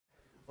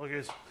All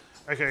good.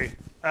 Okay.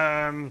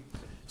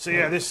 So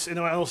yeah, this in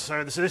a way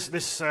also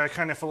this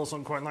kind of follows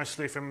on quite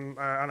nicely from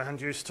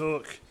Alejandra's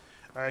talk,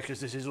 because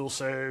this is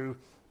also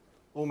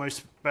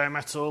almost bare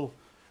metal,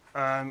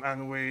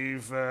 and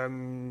we've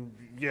been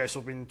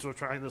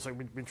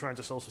trying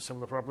to solve some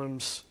similar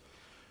problems.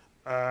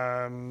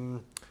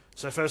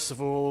 So first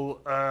of all,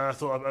 I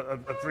thought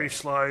a brief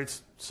slide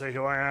to say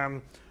who I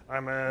am.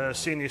 I'm a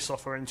senior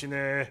software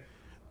engineer.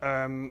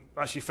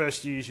 Actually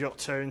first used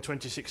Yocto in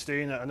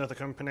 2016 at another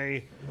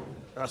company.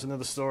 That's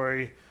another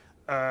story.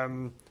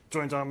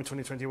 Joined ARM in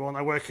 2021.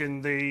 I work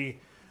in the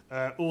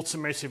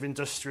automotive,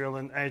 industrial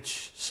and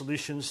edge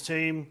solutions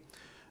team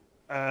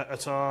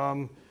at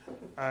ARM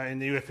in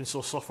the open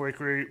source software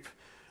group.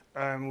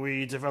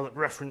 We develop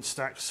reference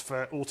stacks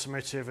for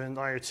automotive and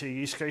IoT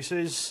use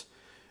cases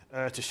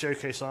to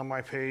showcase ARM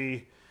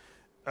IP.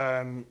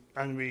 And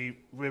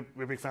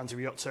we're big fans of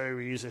Yocto.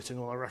 We use it in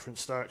all our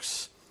reference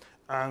stacks.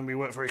 And we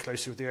work very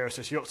closely with the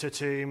RSS Yocto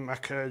team,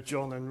 Maka,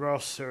 John and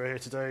Ross, who are here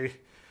today.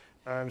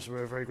 So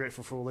we're very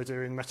grateful for all they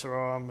do in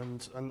meta-ARM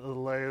and other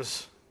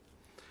layers.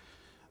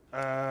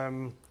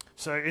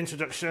 So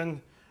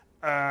introduction.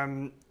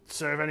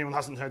 So if anyone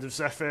hasn't heard of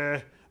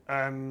Zephyr, it's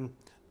an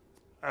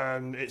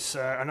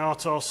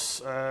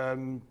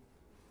RTOS.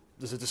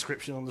 There's a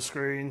description on the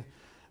screen.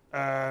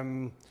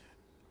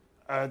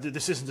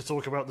 This isn't to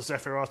talk about the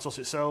Zephyr RTOS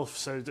itself,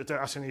 so don't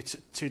ask any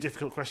too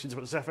difficult questions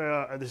about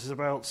Zephyr. This is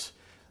about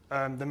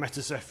the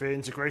meta-zephyr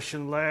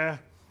integration layer,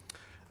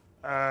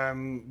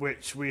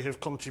 which we have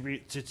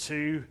contributed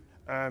to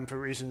for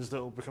reasons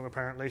that will become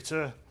apparent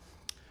later.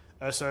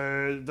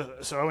 So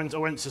I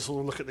went to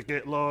sort of look at the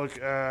Git log.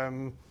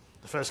 The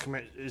first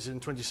commit is in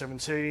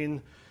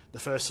 2017. The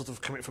first sort of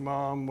commit from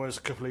ARM was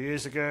a couple of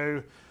years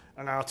ago,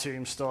 and our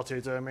team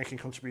started making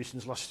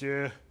contributions last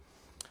year.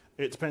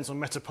 It depends on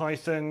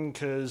MetaPython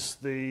because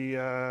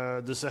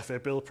the Zephyr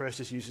build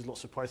process uses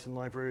lots of Python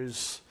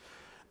libraries.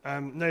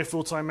 No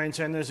full-time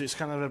maintainers. It's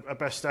kind of a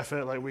best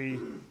effort. Like we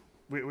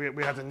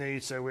had a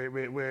need, so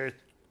we're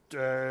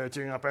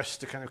doing our best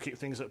to kind of keep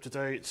things up to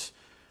date.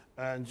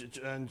 And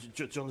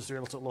John's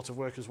doing a lot of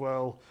work as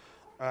well.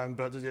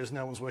 But there's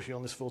no one's working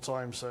on this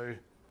full-time, so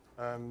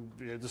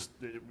it's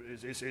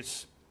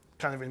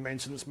kind of in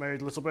maintenance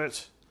mode a little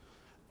bit.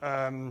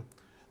 And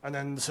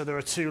then, so there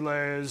are two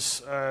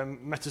layers,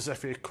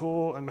 meta-zephyr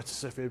core and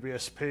meta-zephyr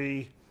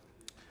BSP.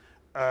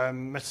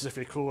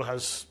 Meta-zephyr core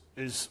has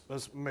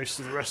most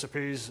of the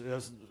recipes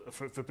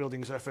for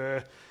building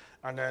Zephyr,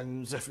 and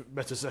then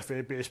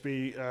meta-zephyr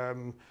BSP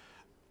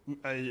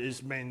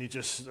is mainly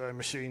just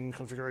machine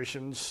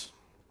configurations.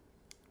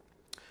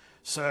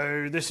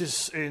 So this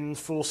is in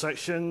 4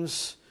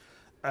 sections,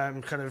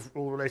 kind of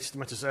all related to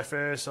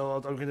meta-zephyr. So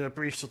I'm going to do a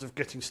brief sort of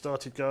getting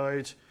started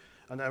guide,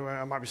 and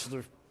I might be sort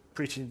of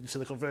preaching to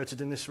the converted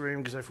in this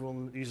room because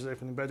everyone uses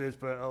open embedded,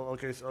 but I'll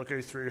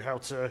go through how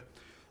to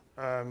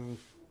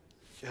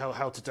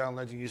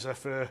download and use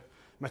Zephyr,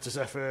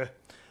 meta-zephyr,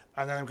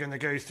 and then I'm going to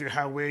go through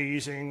how we're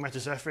using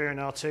meta-zephyr in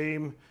our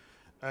team,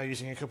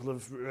 using a couple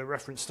of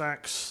reference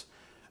stacks,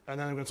 and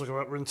then I'm going to talk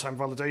about runtime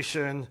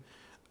validation,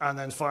 and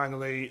then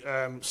finally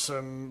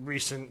some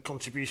recent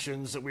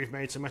contributions that we've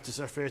made to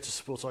meta-zephyr to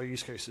support our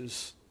use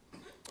cases.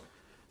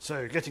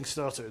 So getting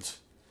started.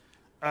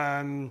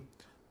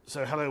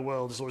 So hello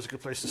world is always a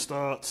good place to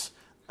start.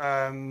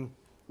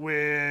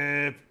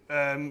 We're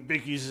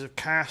big users of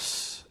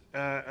CAS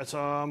at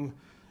ARM.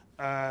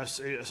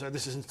 So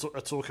this isn't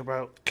a talk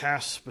about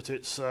CAS, but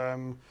it's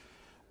a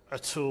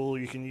tool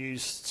you can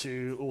use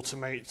to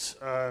automate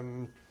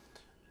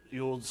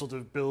your sort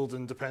of build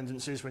and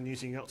dependencies when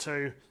using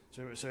Yocto.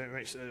 So it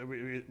makes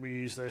we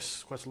use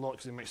this quite a lot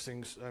because it makes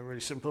things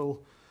really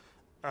simple.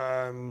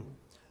 So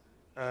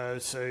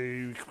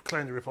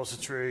clone the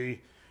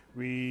repository.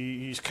 We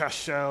use CAS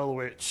shell,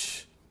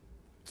 which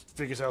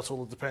figures out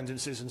all the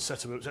dependencies and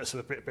sets up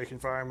a bit-bake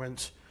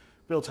environment,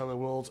 build hello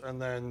world,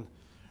 and then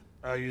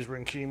use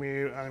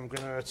runkemu. And I'm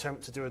going to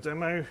attempt to do a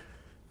demo.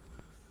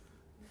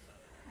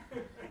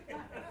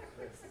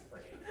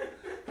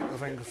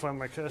 If I can find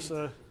my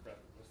cursor.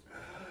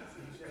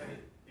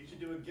 You should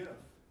do a GIF.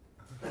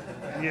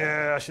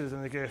 Yeah, I should have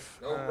done a GIF.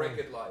 Don't break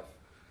it live.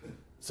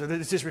 So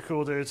this is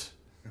recorded.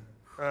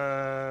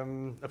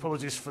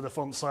 Apologies for the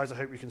font size. I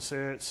hope you can see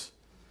it.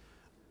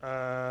 So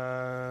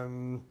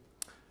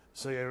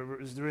yeah,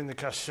 we're in the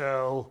CAS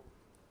shell,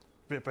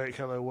 bit-bake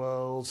hello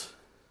world.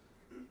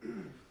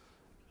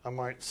 I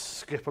might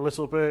skip a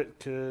little bit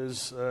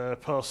because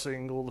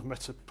parsing all of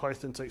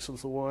MetaPython takes a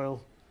little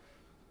while.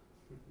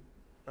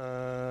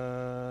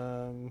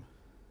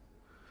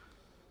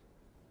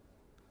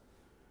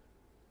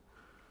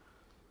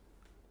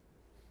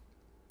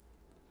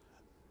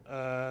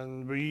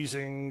 And we're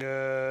using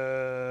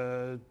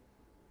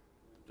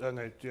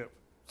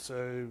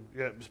So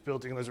yeah, just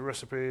building loads of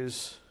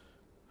recipes.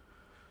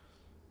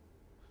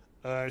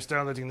 It's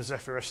downloading the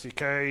Zephyr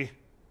SDK.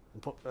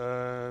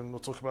 We'll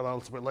talk about that a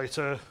little bit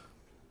later.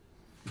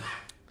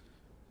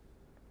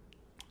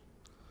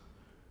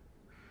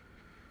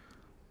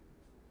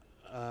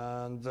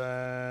 And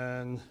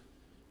then,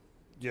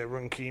 yeah,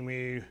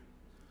 runkemu.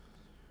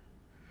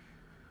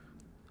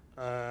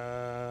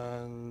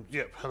 And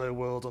yep, hello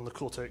world on the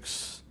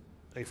Cortex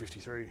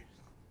A53.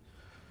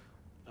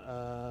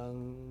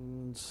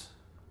 And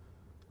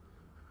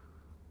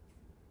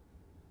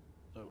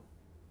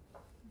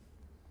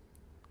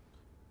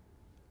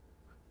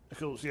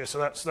cool. Yeah, so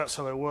that's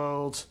hello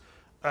world.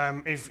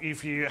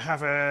 If you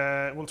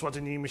want to add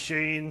a new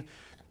machine,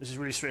 this is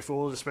really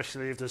straightforward,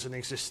 especially if there's an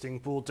existing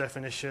board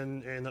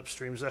definition in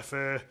upstream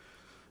Zephyr.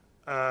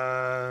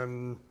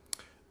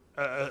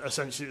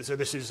 Essentially, so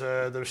this is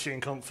the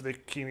machine comp for the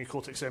QEMU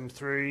Cortex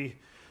M3,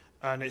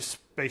 and it's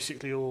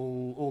basically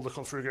all the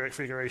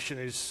configuration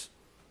is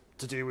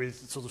to do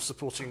with sort of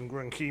supporting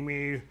run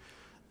QEMU.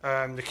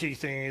 The key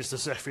thing is the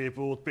Zephyr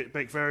board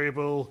bit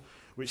variable,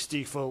 which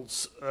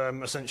defaults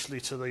essentially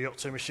to the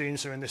Yocto machine.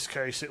 So in this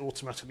case, it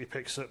automatically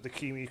picks up the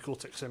QEMU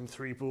Cortex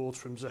M3 board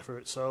from Zephyr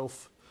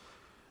itself.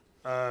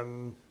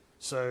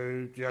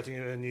 So adding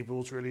a new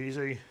board's really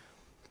easy.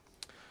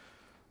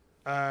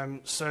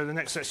 So the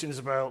next section is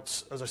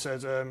about, as I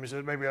said, is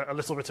maybe a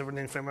little bit of an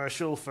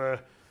infomercial for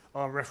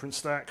ARM reference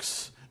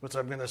stacks, but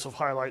I'm going to sort of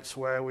highlight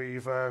where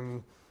we've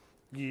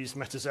used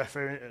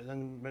meta-zephyr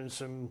and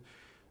some,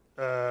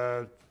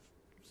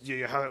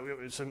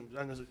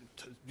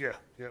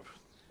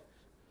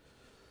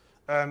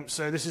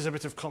 so this is a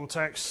bit of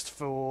context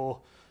for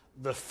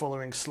the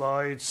following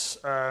slides.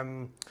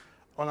 On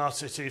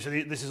RT2, so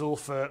this is all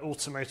for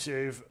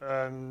automotive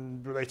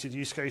related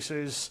use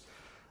cases.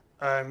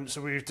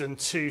 So we've done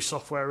 2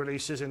 software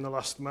releases in the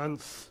last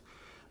month.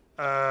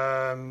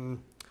 The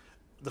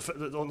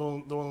one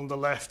on the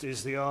left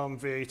is the ARM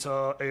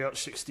V8R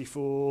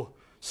AH64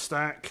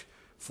 stack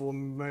for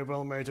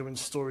mobile modem and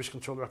storage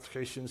controller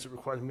applications that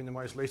require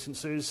minimized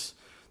latencies.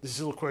 This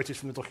is all quoted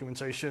from the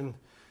documentation.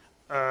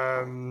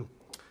 And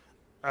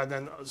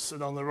then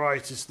on the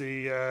right is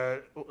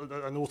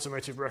an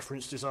automotive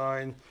reference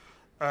design.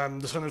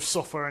 The kind of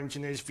software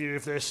engineer's view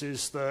of this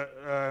is that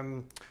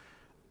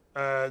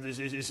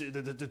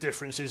the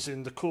difference is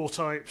in the core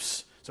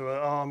types. So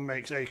ARM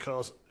makes A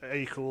calls,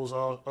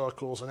 R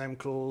calls, and M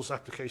calls,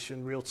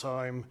 application,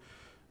 real-time,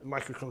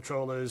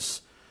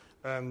 microcontrollers.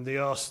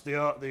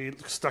 The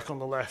stack on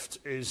the left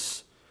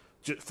is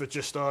for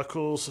just R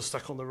calls. The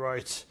stack on the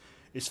right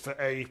is for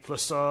A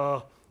plus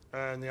R.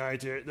 And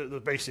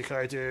the basic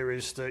idea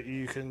is that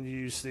you can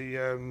use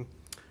the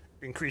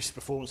increased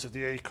performance of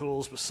the A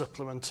calls, but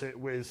supplement it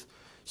with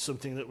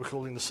something that we're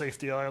calling the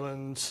safety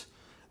island,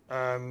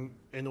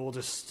 in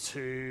order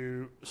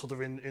to sort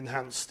of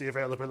enhance the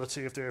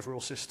availability of the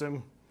overall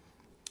system.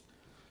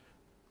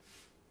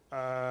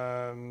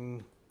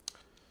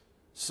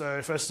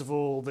 So first of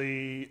all,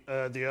 the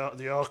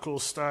R-core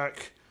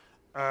stack.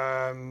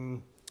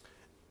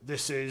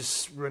 This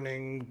is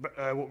running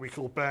what we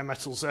call bare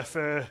metal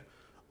Zephyr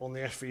on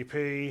the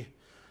FVP.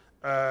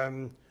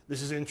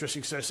 This is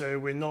interesting. So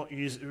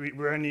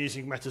we're only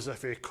using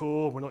meta-zephyr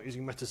core. We're not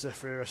using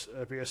meta-zephyr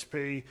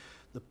BSP.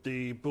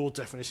 The board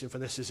definition for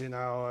this is in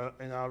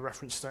our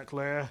reference stack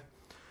layer.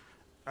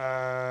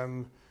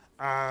 And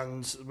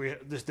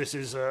this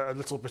is a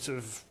little bit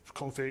of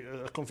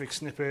config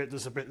snippet.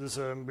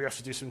 We have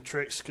to do some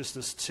tricks because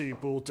there's 2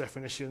 board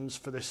definitions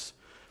for this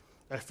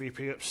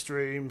FVP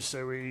upstream.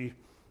 So we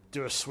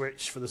do a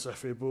switch for the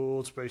Zephyr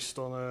board based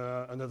on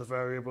another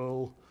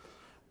variable,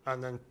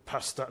 and then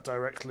pass that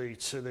directly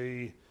to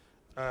the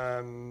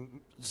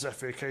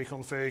Zephyr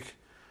kconfig.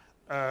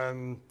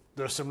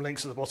 There are some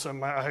links at the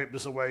bottom. I hope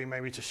there's a way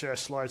maybe to share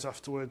slides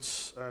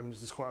afterwards.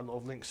 There's quite a lot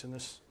of links in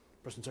this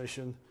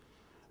presentation.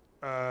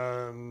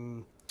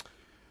 The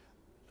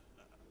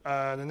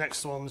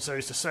next one, so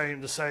it's the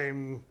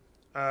same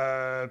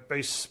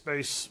base,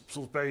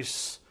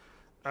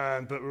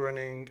 but we're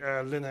running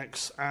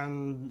Linux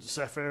and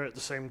Zephyr at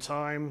the same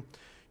time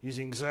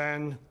using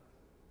Zen.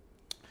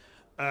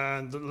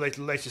 And the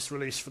latest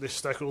release for this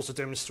stack also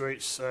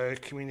demonstrates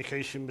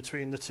communication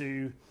between the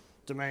 2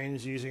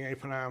 domains using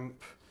OpenAMP.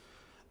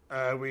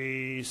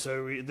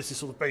 This is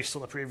sort of based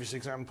on the previous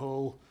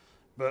example,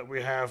 but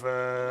we have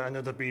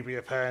another BB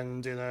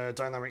append in a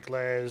dynamic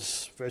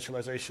layers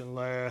virtualization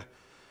layer,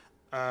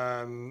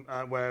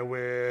 where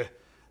we're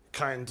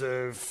kind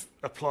of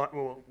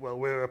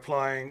we're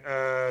applying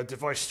a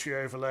device tree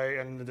overlay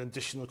and an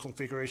additional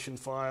configuration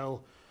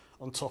file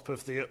on top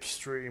of the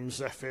upstream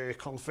Zephyr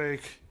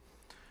config,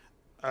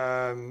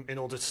 in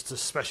order to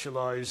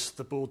specialize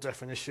the board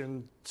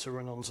definition to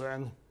run on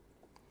Zen.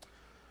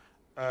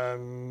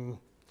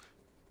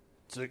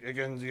 So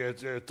again,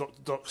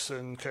 docs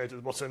and code at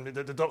the bottom.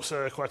 The docs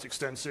are quite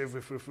extensive.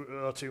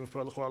 Our team have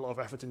put quite a lot of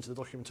effort into the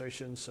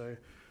documentation, so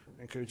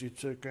I encourage you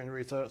to go and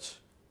read that.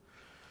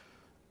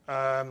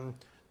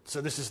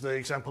 So this is the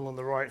example on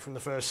the right from the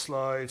first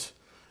slide.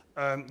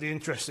 The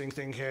interesting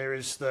thing here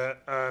is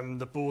that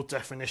the board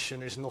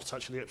definition is not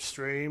actually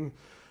upstream,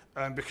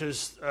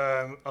 because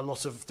a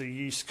lot of the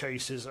use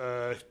cases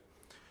are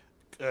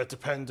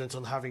dependent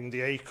on having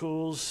the A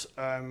calls.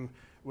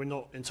 We're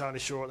not entirely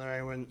sure at the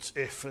moment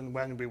if and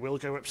when we will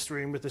go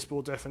upstream with this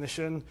board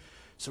definition.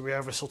 So we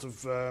have a sort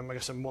of, a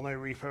mono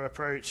repo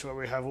approach where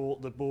we have all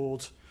the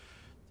board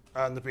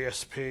and the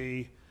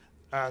BSP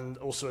and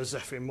also a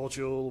Zephyr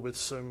module with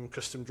some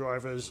custom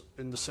drivers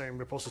in the same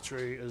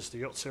repository as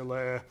the Yocto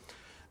layer.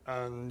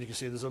 And you can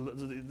see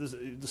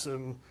there's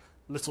some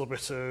little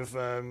bit of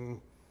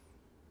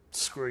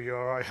screw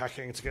URI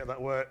hacking to get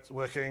that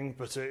working,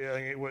 but I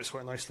think it works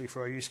quite nicely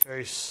for our use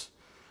case.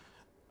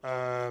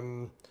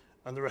 And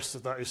the rest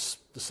of that is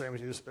the same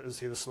as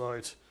the other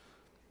slide.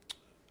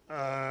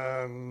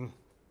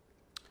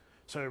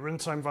 So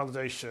runtime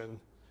validation.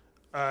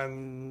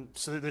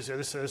 So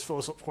this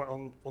follows up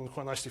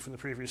quite nicely from the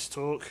previous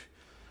talk.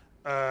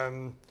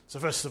 So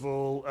first of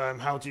all,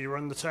 how do you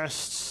run the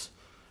tests?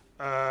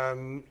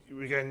 Again,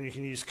 you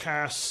can use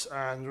CAS,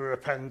 and we're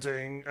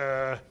appending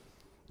an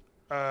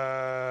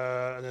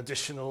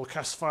additional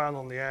CAS file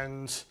on the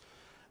end,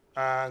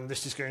 and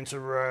this is going to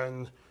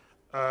run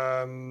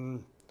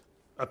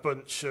a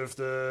bunch of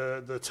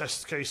the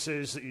test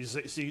cases that use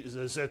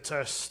the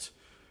Z-test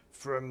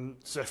from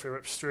Zephyr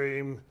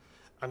upstream,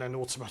 and then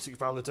automatically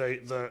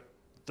validate that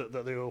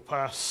they all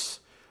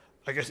pass.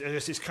 I guess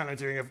it's kind of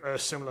doing a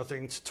similar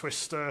thing to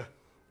Twister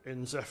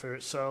in Zephyr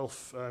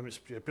itself. It's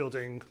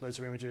building loads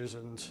of images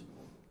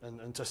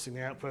and testing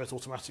the output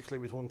automatically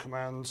with one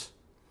command.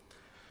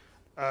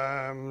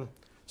 So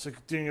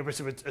doing a bit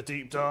of a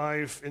deep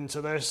dive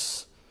into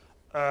this.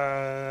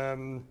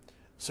 So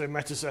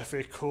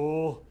meta-zephyr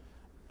core.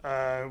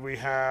 We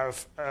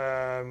have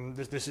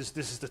this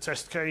is the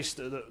test case.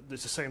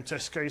 It's the same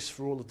test case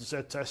for all of the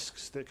Z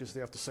tests because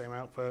they have the same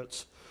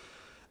output,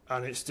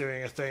 and it's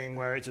doing a thing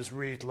where it does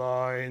read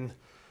line,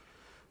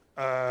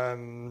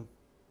 then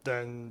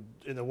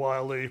in a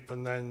while loop,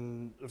 and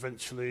then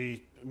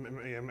eventually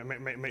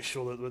make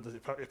sure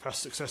that it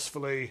passed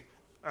successfully.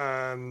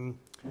 In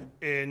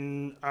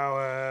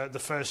the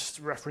first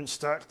reference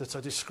stack that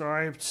I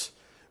described,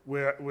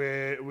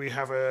 we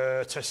have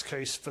a test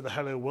case for the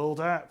Hello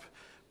World app,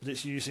 but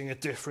it's using a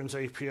different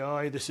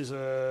API. This is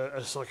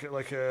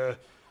like a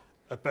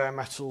bare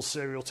metal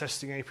serial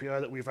testing API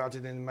that we've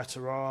added in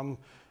meta-arm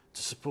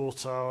to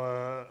support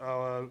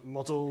our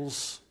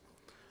models.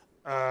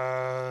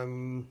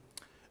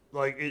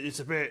 It's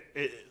a bit.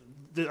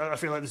 I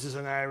feel like this is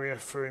an area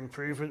for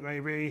improvement,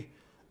 maybe,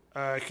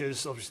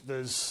 because obviously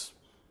there's.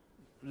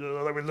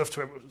 We'd love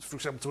to, for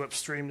example, to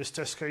upstream this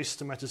test case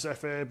to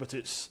meta-zephyr, but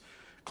it's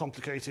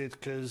complicated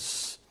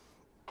because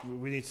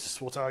we need to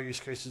support our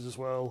use cases as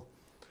well.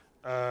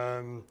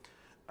 And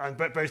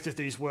both of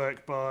these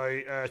work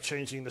by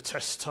changing the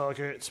test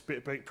target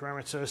bitbake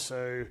parameter.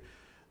 So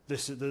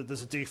there's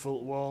a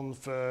default one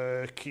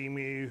for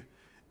QEMU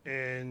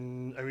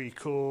in OE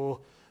core,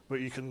 but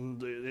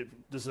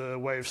there's a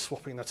way of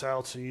swapping that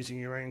out and using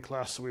your own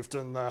class. So we've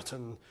done that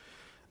and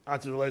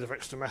added a load of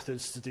extra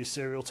methods to do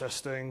serial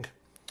testing.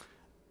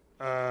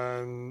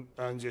 And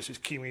yes, it's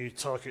QEMU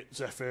target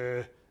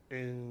Zephyr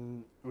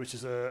which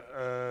is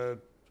a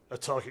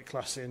target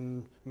class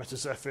in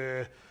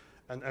meta-zephyr,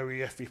 and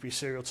OE FVP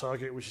serial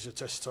target, which is a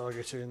test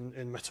target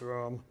in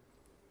meta-arm.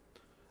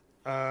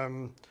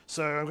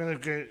 So I'm going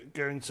to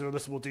go into a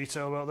little more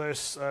detail about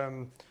this.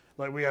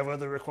 We have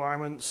other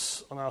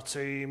requirements on our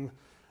team.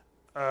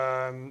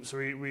 So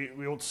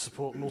we want to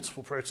support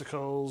multiple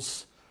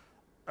protocols.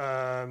 We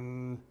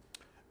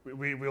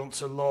want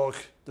to log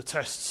the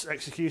tests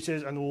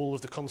executed and all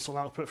of the console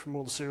output from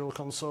all the serial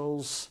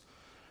consoles.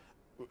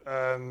 We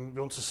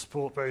want to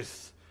support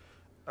both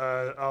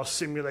our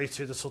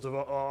simulated, sort of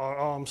our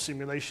ARM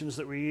simulations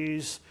that we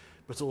use,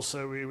 but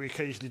also we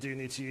occasionally do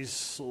need to use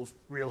sort of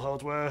real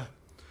hardware.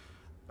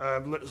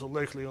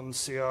 Locally on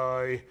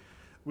CI,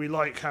 we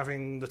like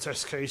having the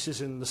test cases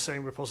in the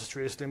same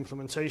repository as the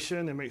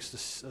implementation. It makes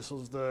this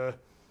sort of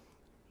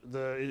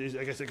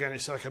I guess again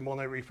it's like a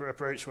mono repo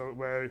approach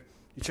where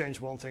you change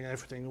one thing and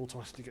everything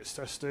automatically gets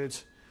tested.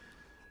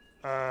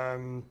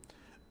 And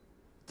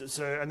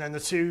then the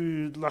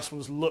two last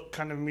ones look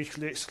kind of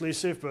mutually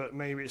exclusive, but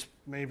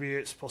maybe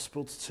it's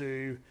possible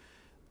to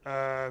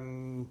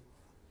do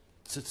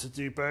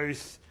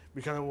both.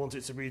 We kind of want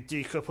it to be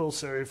decoupled,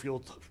 so if your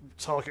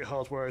target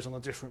hardware is on a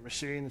different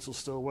machine, it'll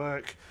still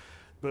work.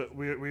 But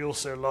we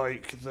also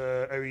like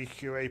the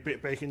OEQA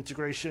bitbake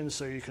integration,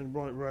 so you can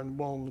run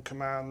one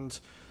command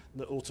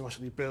that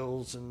automatically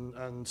builds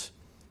and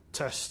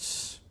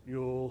tests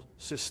your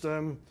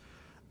system.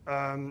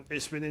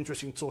 It's been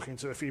interesting talking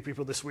to a few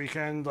people this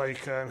weekend,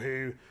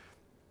 who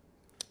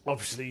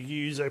obviously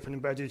use open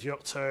embedded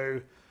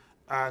Yocto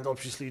and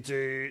obviously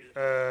do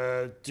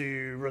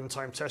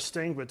runtime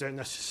testing, but don't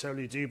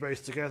necessarily do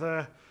both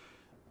together.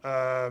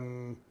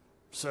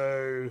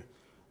 So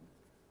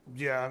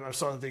yeah, I'm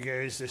starting to think,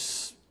 is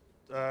this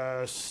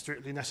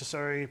strictly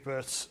necessary?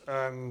 But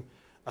I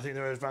think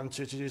there are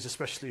advantages,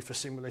 especially for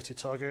simulated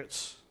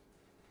targets.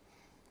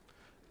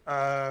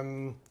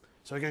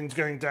 So again,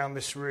 going down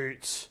this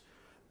route,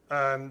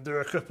 there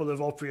are a couple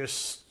of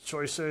obvious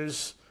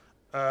choices.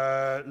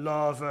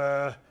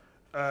 Lava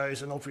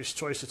is an obvious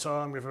choice at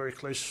ARM. We have a very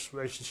close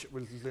relationship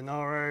with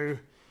Linaro.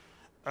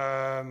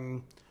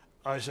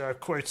 As I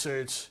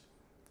quoted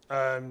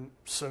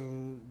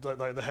some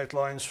the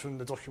headlines from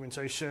the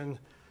documentation.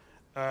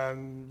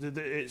 But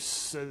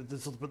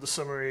the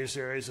summary is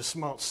there is a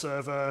smart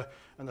server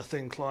and a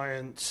thin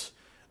client,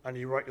 and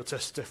you write your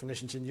test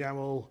definitions in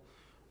YAML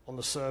on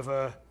the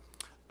server.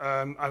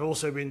 I've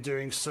also been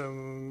doing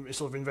some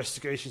sort of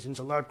investigations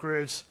into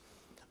LabGrid.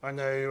 I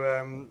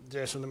know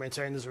some of the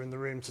maintainers are in the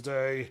room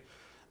today.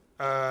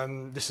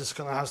 This is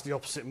kind of has the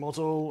opposite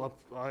model.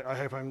 I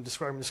hope I'm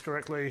describing this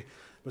correctly,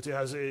 but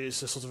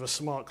it's a sort of a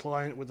smart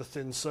client with a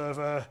thin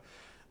server,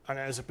 and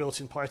it has a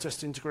built-in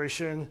PyTest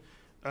integration.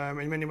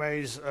 In many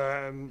ways,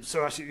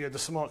 so actually, the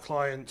smart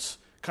client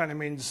kind of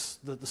means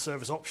that the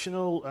server's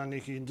optional, and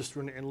you can just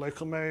run it in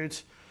local mode,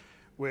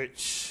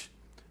 which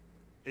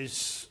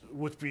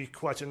would be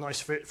quite a nice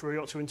fit for a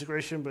Yocto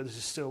integration, but this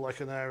is still like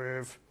an area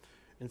of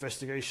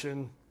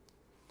investigation.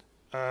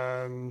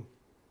 So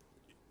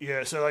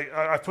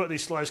I put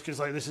these slides because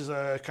this is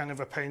a kind of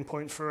a pain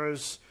point for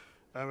us.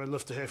 I'd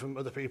love to hear from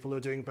other people who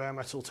are doing bare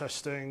metal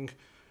testing,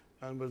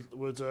 and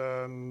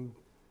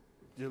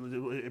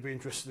it'd be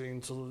interesting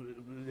to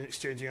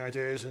exchanging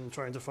ideas and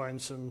trying to find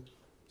some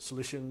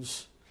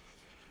solutions.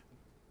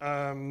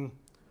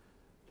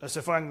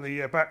 So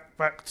finally,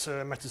 back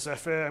to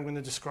meta-zephyr. I'm going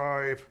to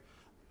describe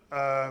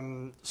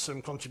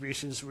some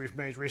contributions we've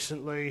made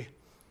recently,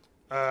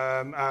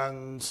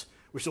 and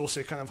which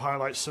also kind of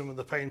highlights some of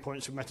the pain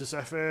points of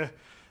meta-zephyr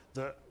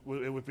that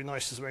it would be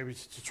nice maybe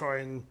to try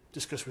and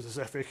discuss with the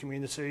Zephyr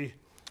community.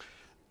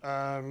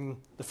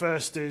 The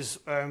first is,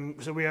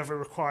 so we have a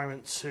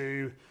requirement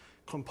to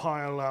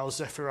compile our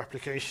Zephyr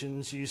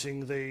applications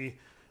using the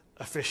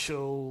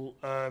official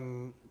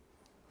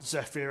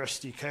Zephyr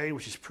SDK,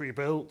 which is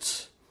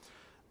pre-built.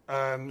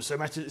 So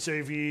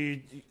if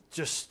you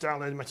just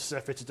download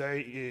meta-zephyr today,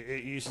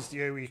 it uses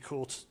the OE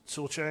core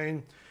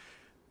toolchain.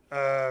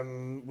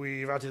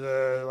 We've added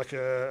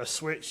a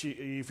switch.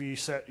 If you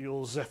set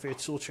your Zephyr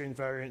toolchain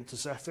variant to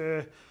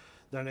Zephyr,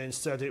 then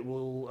instead it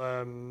will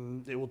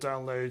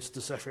download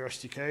the Zephyr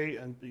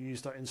SDK and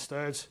use that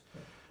instead.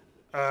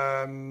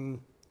 I've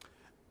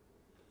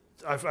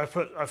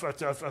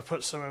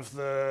put some of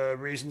the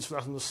reasons for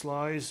that on the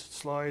slide.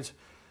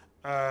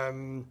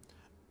 One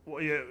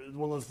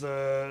of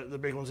the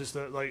big ones is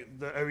that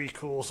the OE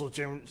core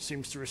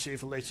seems to receive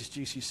the latest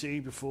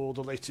GCC before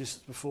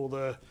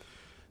the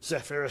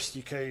Zephyr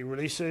SDK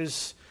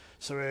releases.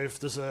 So if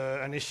there's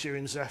an issue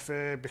in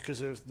Zephyr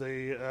because of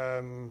there's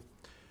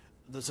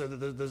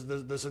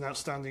an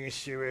outstanding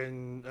issue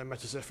in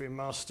meta-zephyr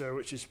master,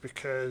 which is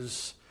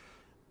because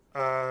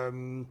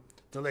the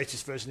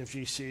latest version of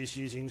GC is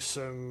using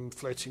some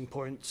floating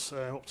point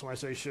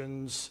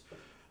optimizations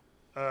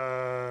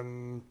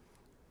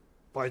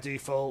by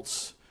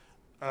default,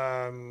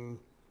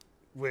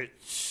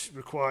 which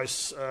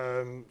requires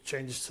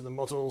changes to the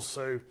model.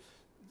 So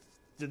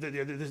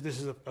this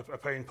is a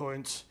pain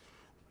point.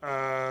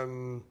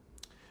 And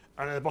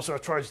at the bottom,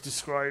 I've tried to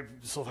describe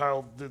sort of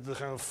how the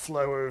kind of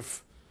flow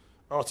of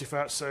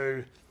artifacts.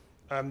 So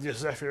the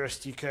Zephyr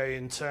SDK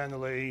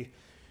internally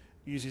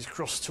uses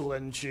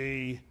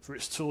cross-tool-ng for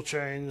its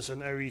toolchains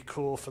and OE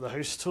core for the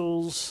host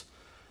tools.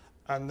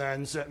 And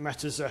then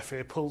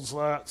meta-zephyr pulls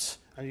that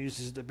and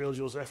uses it to build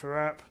your Zephyr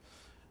app.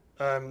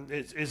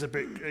 It's a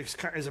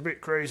bit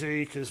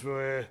crazy because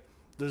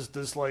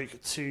there's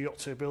like 2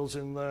 Yocto builds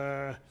in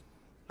there.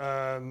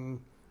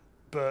 And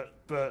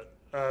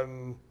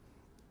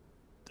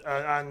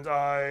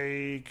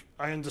I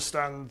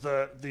understand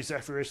that the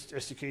Zephyr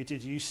SDK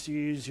did used to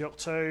use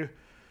Yocto.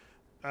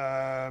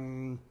 I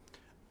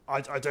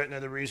don't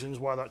know the reasons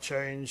why that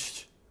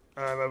changed,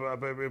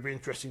 but it would be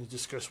interesting to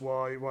discuss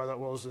why that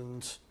was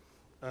and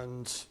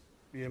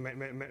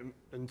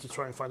to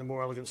try and find a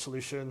more elegant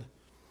solution.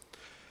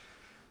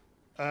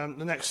 The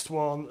next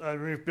one,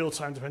 remove build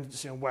time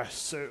dependency on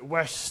West. So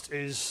West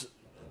is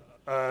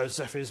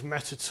Zephyr's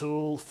meta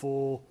tool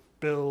for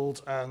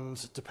build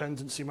and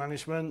dependency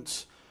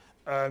management.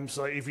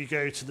 So if you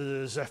go to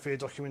the Zephyr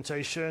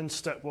documentation,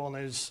 step 1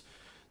 is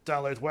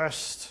download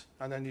West,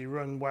 and then you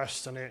run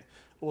West, and it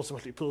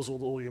automatically pulls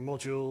all your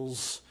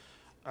modules,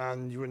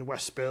 and you run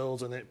West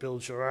build, and it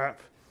builds your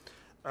app.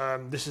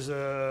 This is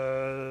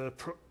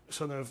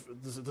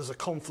there's a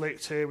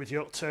conflict here with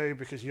Yocto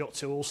because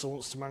Yocto also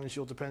wants to manage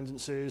your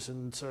dependencies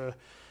and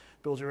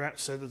build your app.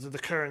 So the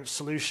current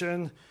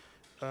solution.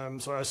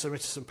 So I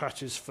submitted some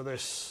patches for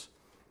this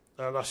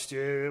last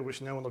year,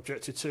 which no one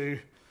objected to,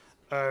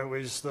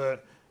 was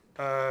that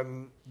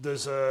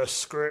there's a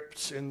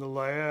script in the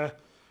layer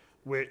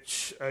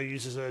which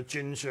uses a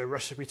Ginger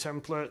recipe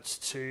template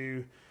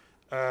to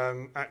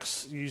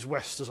use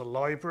West as a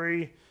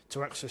library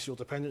to access your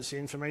dependency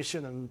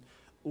information and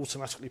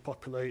automatically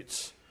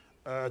populate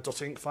a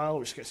 .inc file,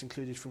 which gets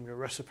included from your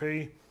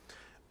recipe.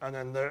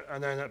 And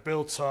then at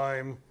build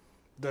time,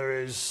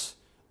 there is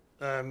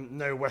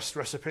no West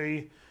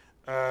recipe.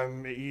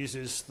 It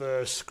uses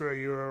the screw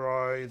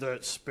URI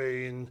that's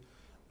been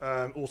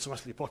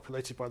automatically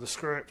populated by the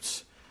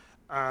script,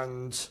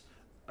 and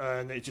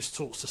it just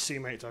talks to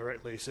CMake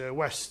directly. So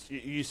West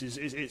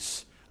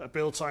it's at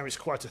build time, it's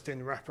quite a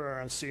thin wrapper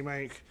around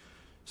CMake.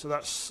 So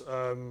that's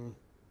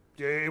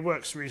it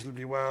works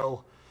reasonably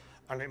well.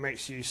 and it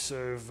makes use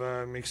of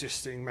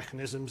existing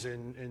mechanisms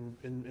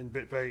in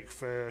BitBake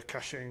for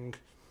caching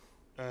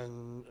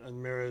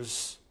and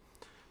mirrors.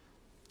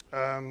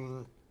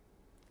 The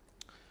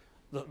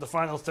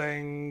final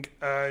thing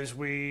is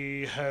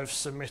we have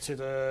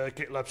submitted a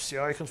GitLab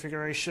CI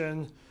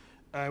configuration.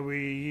 We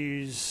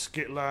use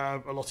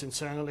GitLab a lot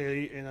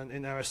internally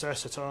in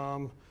OSS at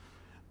ARM.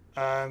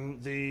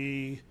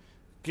 The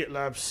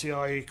GitLab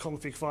CI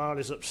config file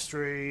is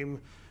upstream.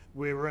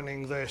 We're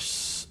running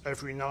this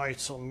every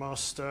night on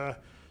master.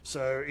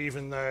 So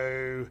even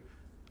though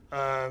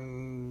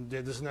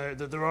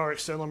there are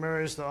external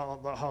mirrors that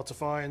aren't that hard to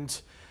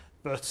find,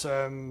 but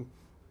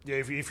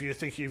if you're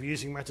thinking of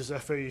using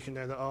meta-zephyr, you can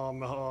know that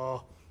ARM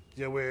are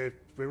we're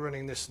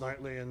running this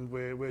nightly, and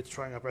we're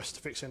trying our best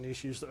to fix any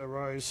issues that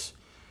arise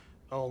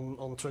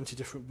on 20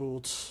 different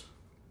boards.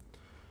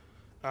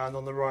 And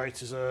on the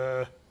right is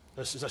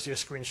actually a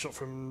screenshot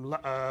from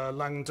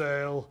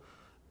Langdale.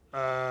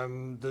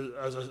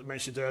 As I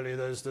mentioned earlier,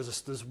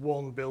 there's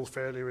one build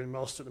failure in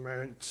master at the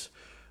moment,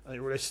 and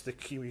it relates to the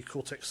Kiwi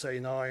Cortex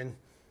A9,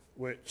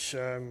 which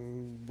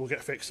will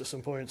get fixed at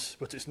some point,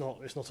 but it's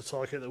not a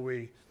target that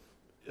we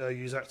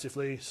use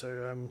actively,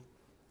 so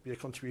your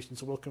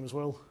contributions are welcome as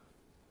well.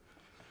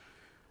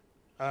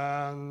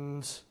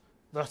 And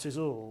that is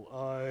all.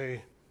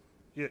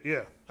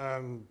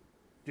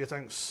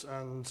 Thanks,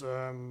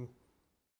 and